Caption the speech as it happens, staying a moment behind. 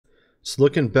It's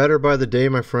looking better by the day,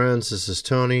 my friends. This is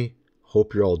Tony.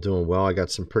 Hope you're all doing well. I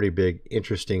got some pretty big,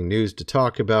 interesting news to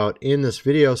talk about in this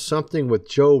video. Something with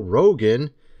Joe Rogan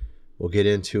we'll get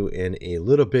into in a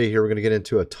little bit here. We're going to get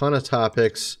into a ton of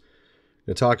topics.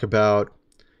 We're going to talk about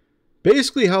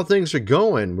basically how things are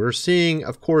going. We're seeing,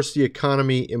 of course, the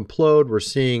economy implode. We're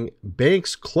seeing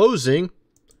banks closing.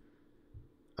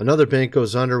 Another bank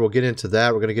goes under. We'll get into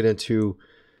that. We're going to get into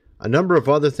a number of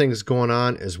other things going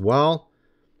on as well.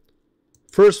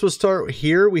 First, we'll start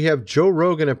here. We have Joe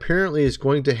Rogan apparently is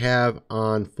going to have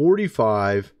on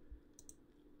 45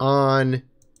 on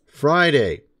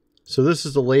Friday. So this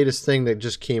is the latest thing that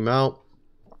just came out.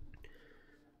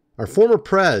 Our former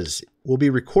prez will be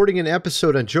recording an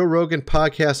episode on Joe Rogan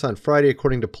podcast on Friday,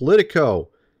 according to Politico.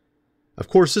 Of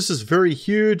course, this is very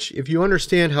huge. If you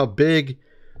understand how big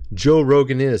Joe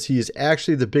Rogan is, he is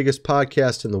actually the biggest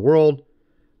podcast in the world.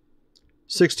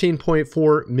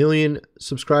 16.4 million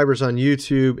subscribers on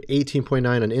YouTube, 18.9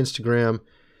 on Instagram,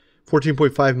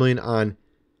 14.5 million on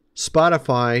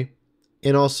Spotify,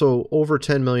 and also over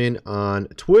 10 million on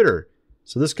Twitter.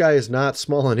 So this guy is not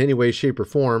small in any way, shape, or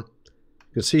form.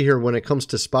 You can see here when it comes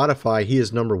to Spotify, he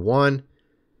is number one.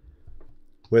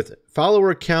 With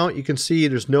follower count, you can see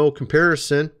there's no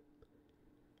comparison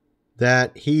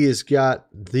that he has got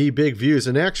the big views.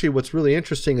 And actually what's really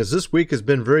interesting is this week has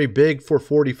been very big for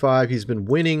 45. He's been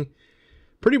winning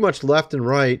pretty much left and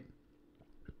right.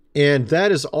 And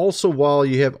that is also while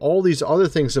you have all these other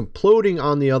things imploding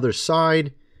on the other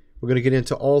side. We're going to get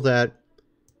into all that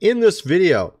in this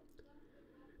video.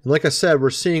 And like I said, we're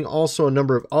seeing also a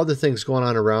number of other things going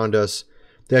on around us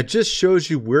that just shows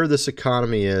you where this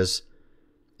economy is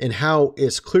and how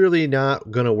it's clearly not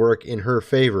going to work in her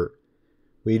favor.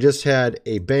 We just had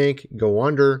a bank go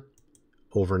under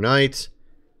overnight.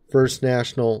 First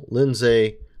National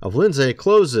Lindsay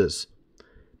closes.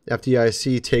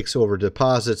 FDIC takes over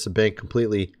deposits, the bank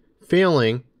completely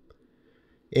failing.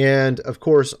 And of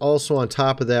course, also on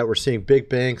top of that, we're seeing big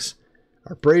banks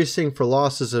are bracing for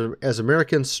losses as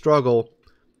Americans struggle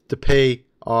to pay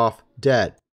off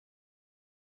debt.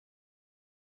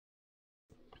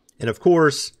 And of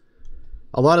course,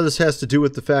 a lot of this has to do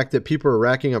with the fact that people are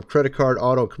racking up credit card,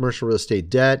 auto, and commercial real estate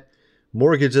debt,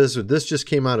 mortgages. This just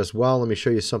came out as well. Let me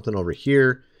show you something over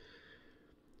here.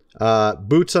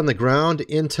 Boots on the ground,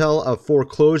 intel of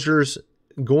foreclosures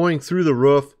going through the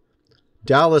roof.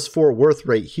 Dallas, Fort Worth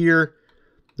right here.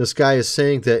 This guy is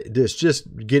saying that it's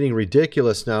just getting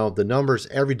ridiculous now. The numbers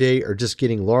every day are just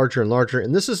getting larger and larger.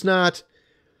 And this is not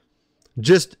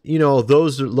just,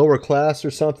 those lower class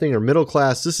or something or middle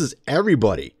class. This is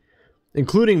everybody,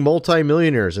 including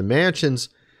multimillionaires and mansions,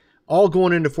 all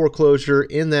going into foreclosure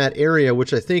in that area,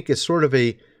 which I think is sort of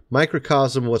a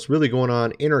microcosm of what's really going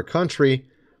on in our country.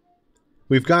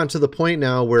 We've gotten to the point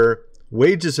now where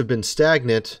wages have been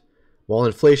stagnant while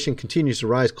inflation continues to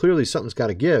rise. Clearly, something's got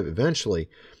to give eventually.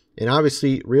 And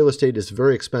obviously, real estate is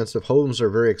very expensive. Homes are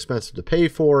very expensive to pay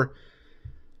for.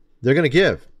 They're going to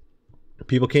give.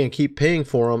 People can't keep paying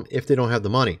for them if they don't have the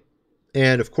money.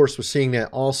 And of course, we're seeing that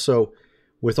also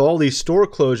with all these store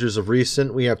closures of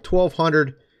recent. We have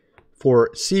 1,200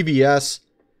 for CVS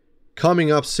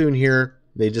coming up soon here.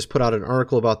 They just put out an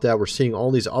article about that. We're seeing all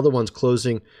these other ones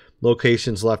closing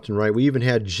locations left and right. We even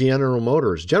had General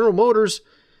Motors. General Motors,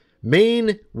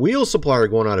 main wheel supplier,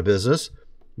 going out of business.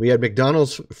 We had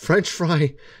McDonald's French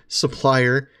fry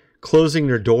supplier closing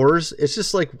their doors. It's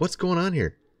just like, what's going on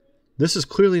here? This is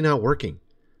clearly not working.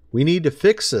 We need to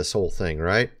fix this whole thing,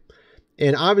 right?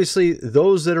 And obviously,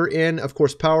 those that are in, of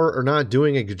course, power are not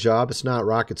doing a good job. It's not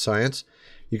rocket science.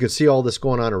 You can see all this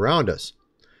going on around us.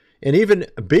 And even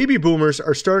baby boomers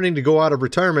are starting to go out of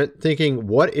retirement thinking,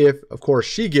 what if, of course,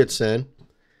 she gets in?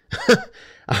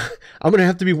 I'm going to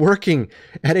have to be working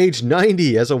at age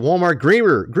 90 as a Walmart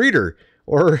greeter,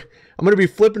 or I'm going to be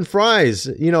flipping fries.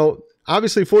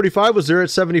 Obviously 45 was there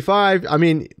at 75. I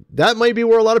mean, that might be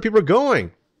where a lot of people are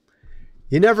going.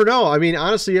 You never know. I mean,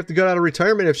 honestly, you have to get out of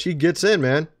retirement if she gets in,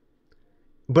 man.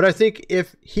 But I think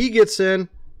if he gets in,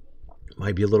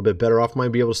 might be a little bit better off,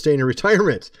 might be able to stay in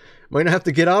retirement. Might not have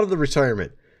to get out of the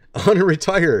retirement.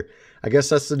 Unretire. I guess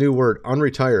that's the new word,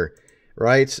 unretire.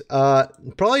 Right?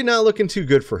 Probably not looking too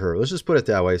good for her. Let's just put it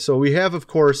that way. So we have, of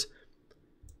course,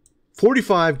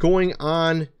 45 going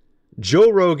on Joe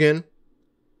Rogan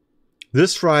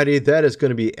this Friday. That is going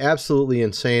to be absolutely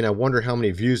insane. I wonder how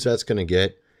many views that's going to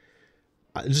get.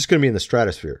 It's just going to be in the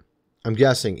stratosphere. I'm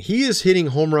guessing. He is hitting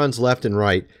home runs left and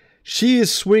right. She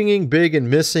is swinging big and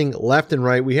missing left and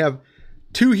right. We have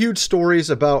two huge stories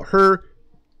about her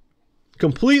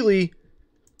completely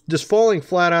just falling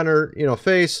flat on her,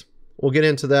 face. We'll get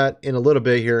into that in a little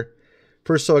bit here.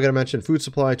 First, so I got to mention food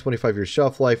supply, 25-year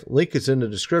shelf life. Link is in the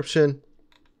description.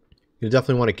 You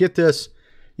definitely want to get this.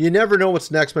 You never know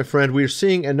what's next, my friend. We are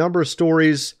seeing a number of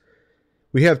stories.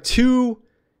 We have two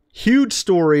huge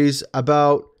stories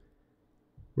about,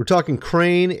 we're talking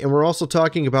Crane, and we're also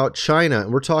talking about China,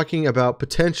 and we're talking about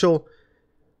potential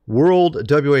world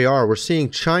WAR. We're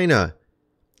seeing China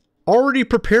already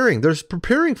preparing. They're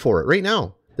preparing for it right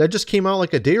now. That just came out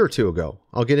like a day or two ago.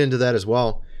 I'll get into that as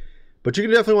well. But you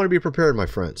definitely want to be prepared, my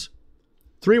friends.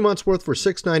 3 months worth for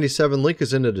 $6.97. Link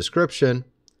is in the description.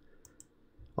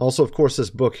 Also, of course, this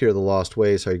book here, The Lost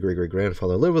Ways, How Your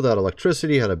Great-Great-Grandfather Lived Without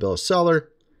Electricity, How to Build a Cellar,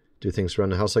 Do Things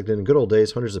Around the House Like in the Good Old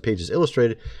Days, hundreds of pages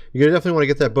illustrated. You're going to definitely want to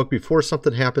get that book before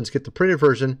something happens. Get the printed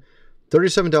version,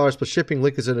 $37 plus shipping.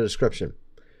 Link is in the description.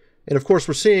 And, of course,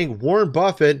 we're seeing Warren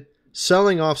Buffett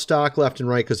selling off stock left and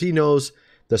right because he knows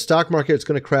the stock market is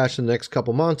going to crash in the next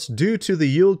couple months due to the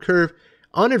yield curve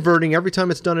uninverting. Every time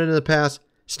it's done it in the past,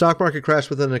 stock market crash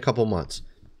within a couple months.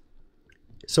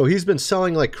 So he's been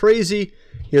selling like crazy.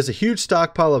 He has a huge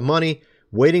stockpile of money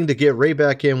waiting to get right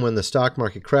back in when the stock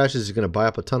market crashes. He's going to buy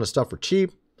up a ton of stuff for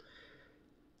cheap.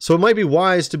 So it might be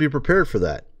wise to be prepared for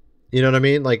that. You know what I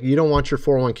mean? Like, you don't want your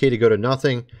 401k to go to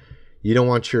nothing. You don't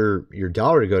want your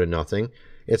dollar to go to nothing.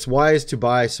 It's wise to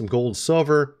buy some gold and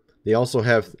silver. They also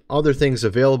have other things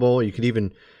available. You could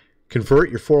even convert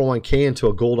your 401k into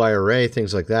a gold IRA,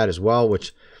 things like that as well,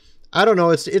 which I don't know.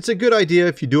 It's a good idea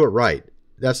if you do it right.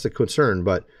 That's the concern,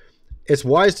 but it's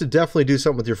wise to definitely do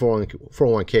something with your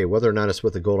 401k, whether or not it's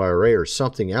with a gold IRA or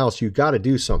something else. You got to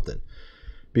do something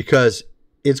because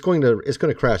it's going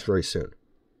to crash very soon.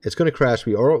 It's going to crash.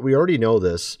 We already know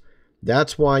this.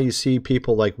 That's why you see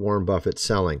people like Warren Buffett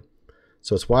selling.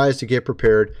 So it's wise to get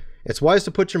prepared. It's wise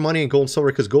to put your money in gold and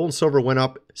silver because gold and silver went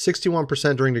up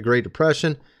 61% during the Great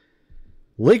Depression.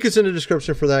 Link is in the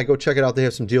description for that. Go check it out. They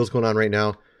have some deals going on right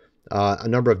now. A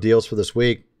number of deals for this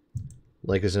week.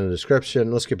 Link is in the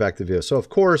description. Let's get back to the video. So, of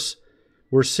course,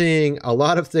 we're seeing a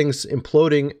lot of things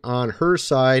imploding on her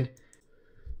side.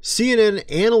 CNN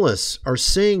analysts are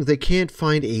saying they can't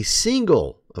find a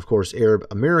single, of course, Arab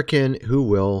American who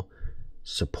will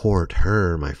support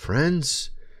her, my friends.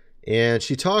 And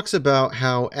she talks about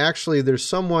how actually there's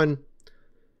someone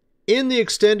in the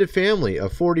extended family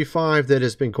of 45 that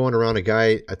has been going around a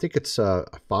guy, I think it's a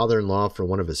father-in-law for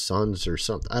one of his sons or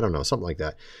something. I don't know, something like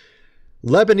that.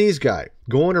 Lebanese guy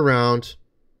going around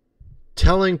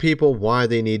telling people why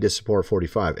they need to support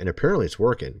 45. And apparently it's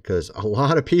working because a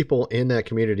lot of people in that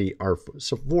community are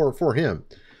for him,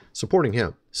 supporting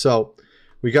him. So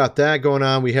we got that going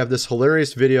on. We have this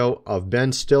hilarious video of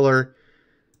Ben Stiller.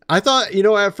 I thought, you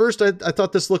know, at first I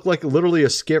thought this looked like literally a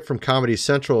skit from Comedy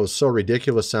Central. It was so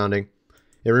ridiculous sounding.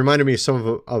 It reminded me of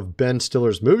some of Ben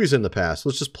Stiller's movies in the past.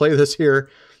 Let's just play this here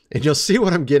and you'll see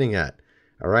what I'm getting at.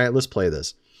 All right, let's play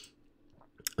this.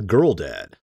 A girl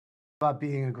dad. About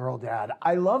being a girl dad.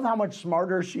 I love how much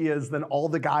smarter she is than all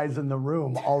the guys in the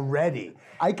room already.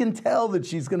 I can tell that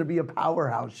she's going to be a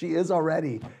powerhouse. She is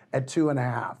already at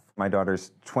 2.5. My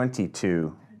daughter's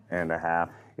 22.5.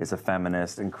 Is a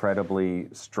feminist, incredibly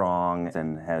strong,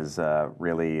 and has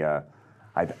really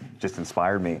just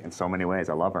inspired me in so many ways.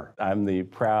 I love her. I'm the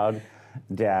proud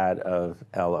dad of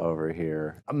Ella over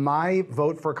here. My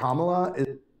vote for Kamala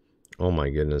is... Oh my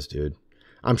goodness, dude.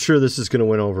 I'm sure this is going to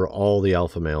win over all the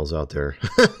alpha males out there.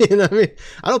 You know what I mean?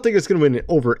 I don't think it's going to win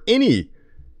over any,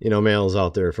 you know, males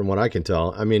out there from what I can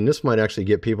tell. I mean, this might actually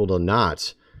get people to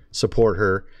not support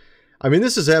her. I mean,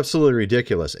 this is absolutely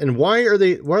ridiculous. And what are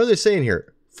they saying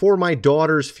here? For my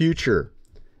daughter's future.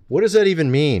 What does that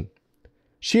even mean?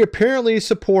 She apparently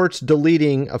supports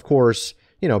deleting, of course,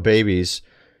 you know, babies.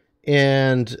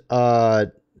 And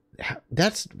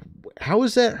that's, how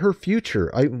is that her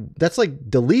future? That's like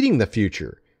deleting the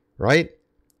future, right?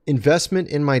 Investment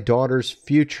in my daughter's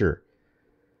future.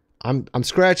 I'm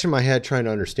scratching my head trying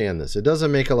to understand this. It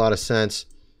doesn't make a lot of sense.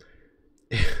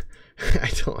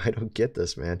 I don't get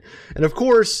this, man. And of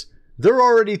course, they're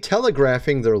already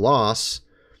telegraphing their loss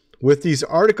with these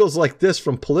articles like this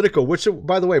from Politico, which,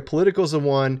 by the way, Politico is the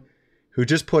one who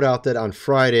just put out that on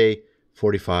Friday,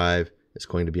 45 is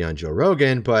going to be on Joe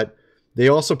Rogan, but they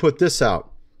also put this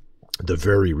out. The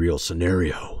very real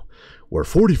scenario where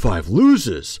 45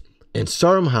 loses and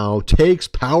somehow takes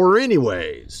power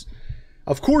anyways.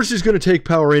 Of course he's going to take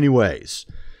power anyways.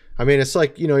 I mean, it's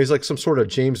like, you know, he's like some sort of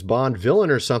James Bond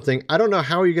villain or something. I don't know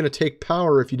how you're going to take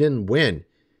power if you didn't win.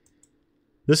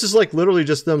 This is like literally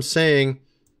just them saying,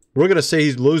 we're going to say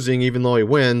he's losing even though he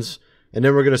wins, and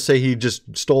then we're going to say he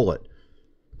just stole it.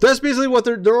 That's basically what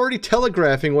they're already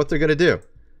telegraphing what they're going to do.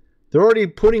 They're already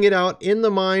putting it out in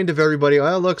the mind of everybody.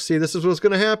 Oh, look, see, this is what's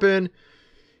going to happen.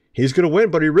 he's going to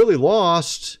win, but he really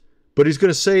lost, but he's going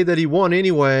to say that he won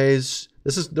anyways.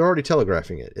 They're already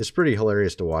telegraphing it. It's pretty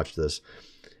hilarious to watch this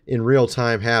in real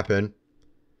time happen.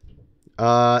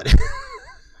 You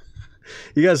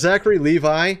got Zachary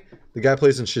Levi, the guy who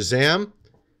plays in Shazam,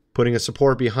 putting a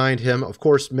support behind him. Of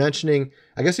course, mentioning,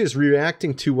 I guess he was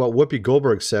reacting to what Whoopi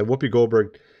Goldberg said. Whoopi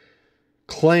Goldberg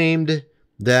claimed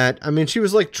that, I mean, she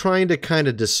was like trying to kind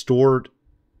of distort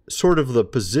sort of the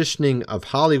positioning of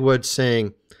Hollywood,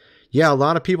 saying, yeah, a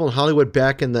lot of people in Hollywood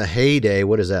back in the heyday,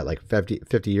 what is that, like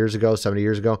 50 years ago, 70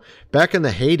 years ago? Back in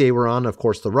the heyday were on, of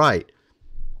course, the right.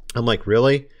 I'm like,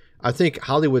 really? I think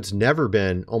Hollywood's never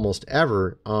been almost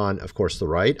ever on, of course, the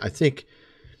right. I think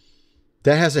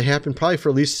that hasn't happened probably for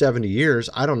at least 70 years.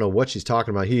 I don't know what she's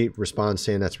talking about. He responds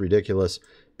saying that's ridiculous,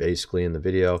 basically, in the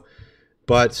video.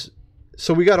 But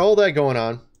so we got all that going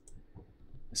on.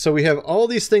 So we have all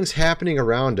these things happening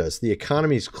around us. The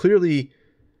economy is clearly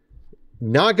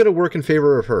not going to work in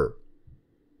favor of her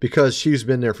because she's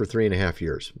been there for 3.5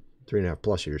 years, 3.5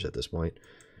 plus years at this point.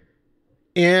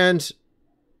 And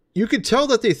you could tell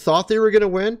that they thought they were going to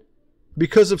win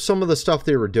because of some of the stuff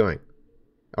they were doing.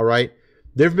 All right.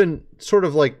 They've been sort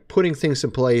of like putting things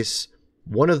in place.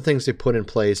 One of the things they put in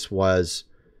place was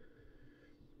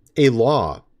a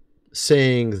law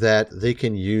saying that they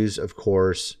can use, of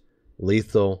course,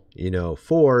 lethal,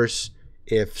 force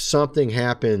if something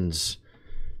happens,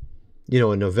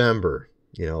 in November,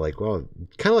 like, well,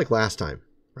 kind of like last time,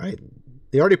 right?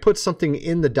 They already put something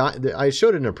in I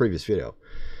showed it in a previous video.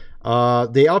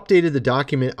 They updated the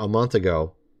document a month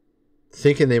ago,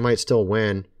 thinking they might still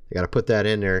win. They got to put that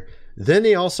in there. Then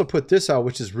they also put this out,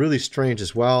 which is really strange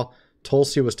as well.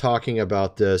 Tulsi was talking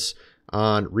about this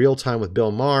on Real Time with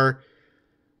Bill Maher.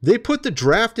 They put the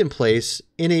draft in place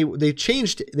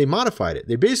they modified it.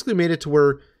 They basically made it to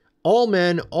where all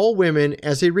men, all women,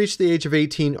 as they reach the age of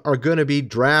 18, are going to be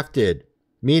drafted.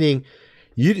 Meaning,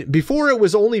 before it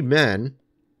was only men,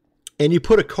 and you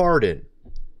put a card in.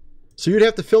 So you'd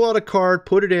have to fill out a card,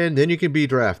 put it in, then you can be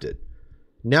drafted.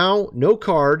 Now, no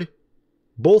card.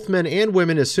 Both men and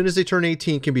women, as soon as they turn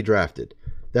 18, can be drafted.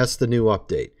 That's the new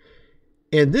update.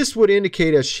 And this would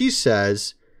indicate, as she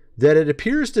says, that it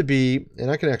appears to be, and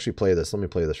I can actually play this. Let me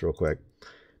play this real quick,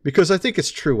 because I think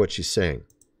it's true what she's saying.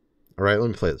 All right, let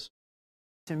me play this.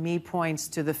 To me, points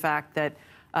to the fact that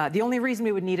the only reason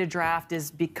we would need a draft is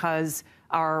because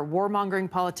our warmongering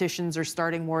politicians are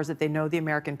starting wars that they know the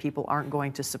American people aren't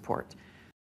going to support.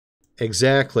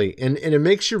 Exactly. And it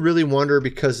makes you really wonder,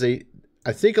 because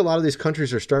I think a lot of these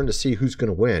countries are starting to see who's going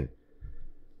to win.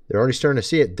 They're already starting to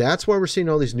see it. That's why we're seeing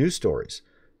all these news stories.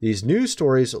 These news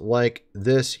stories like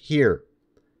this here.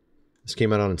 This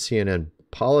came out on CNN.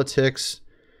 Politics.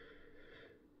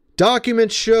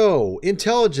 Documents show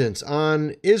intelligence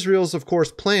on Israel's, of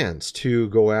course, plans to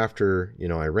go after,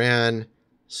 Iran.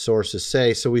 Sources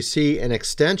say. So we see an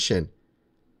extension.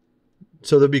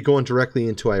 So they'll be going directly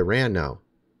into Iran now.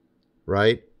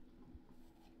 Right?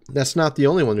 That's not the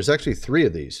only one. There's actually 3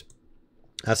 of these.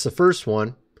 That's the first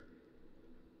one.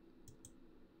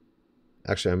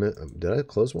 Actually, did I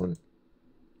close one?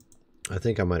 I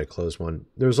think I might have closed one.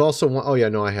 There's also one. Oh, yeah,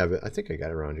 no, I have it. I think I got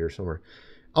it around here somewhere.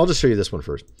 I'll just show you this one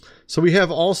first. So we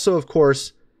have also, of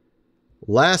course,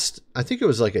 I think it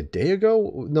was like a day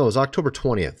ago. No, it was October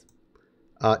 20th.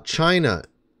 China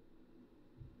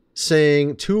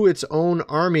saying to its own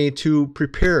army to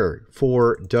prepare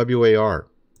for WAR.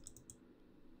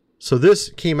 So this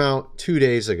came out 2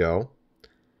 days ago.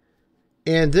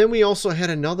 And then we also had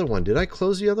another one. Did I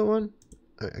close the other one?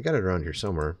 I got it around here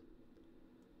somewhere.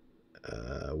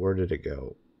 Where did it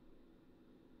go?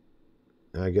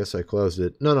 I guess I closed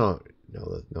it. No,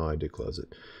 I did close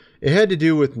it. It had to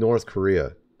do with North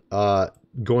Korea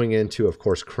going into, of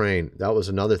course, Ukraine. That was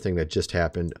another thing that just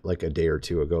happened like a day or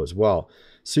two ago as well.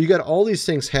 So you got all these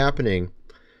things happening.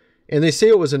 And they say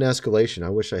it was an escalation. I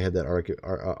wish I had that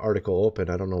article open.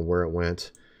 I don't know where it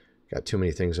went. Got too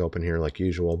many things open here like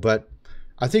usual. But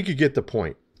I think you get the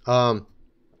point.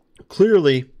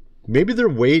 Clearly, maybe they're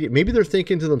waiting. Maybe they're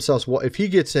thinking to themselves, well, if he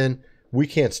gets in, we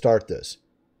can't start this.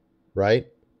 Right?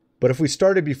 But if we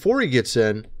started before he gets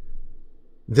in,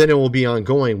 then it will be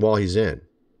ongoing while he's in.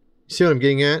 You see what I'm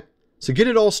getting at? So get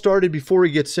it all started before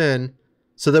he gets in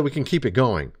so that we can keep it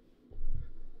going.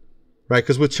 Right?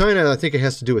 Because with China, I think it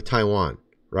has to do with Taiwan,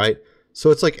 right?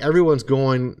 So it's like everyone's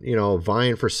going,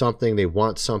 vying for something. They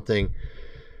want something.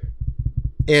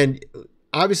 And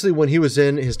obviously when he was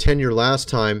in his tenure last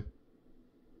time,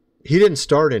 he didn't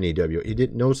start any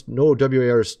no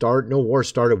WAR start, no war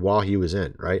started while he was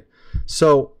in, right?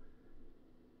 So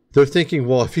they're thinking,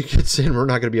 well, if he gets in, we're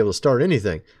not going to be able to start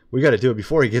anything. We got to do it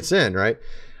before he gets in, right?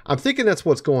 I'm thinking that's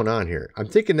what's going on here. I'm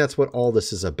thinking that's what all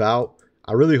this is about.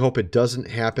 I really hope it doesn't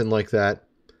happen like that.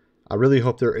 I really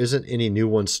hope there isn't any new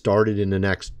ones started in the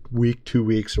next week, 2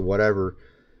 weeks, or whatever.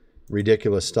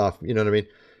 Ridiculous stuff. You know what I mean?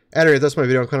 Anyway, that's my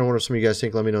video. I'm kind of wondering what some of you guys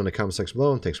think. Let me know in the comment section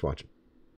below, and thanks for watching.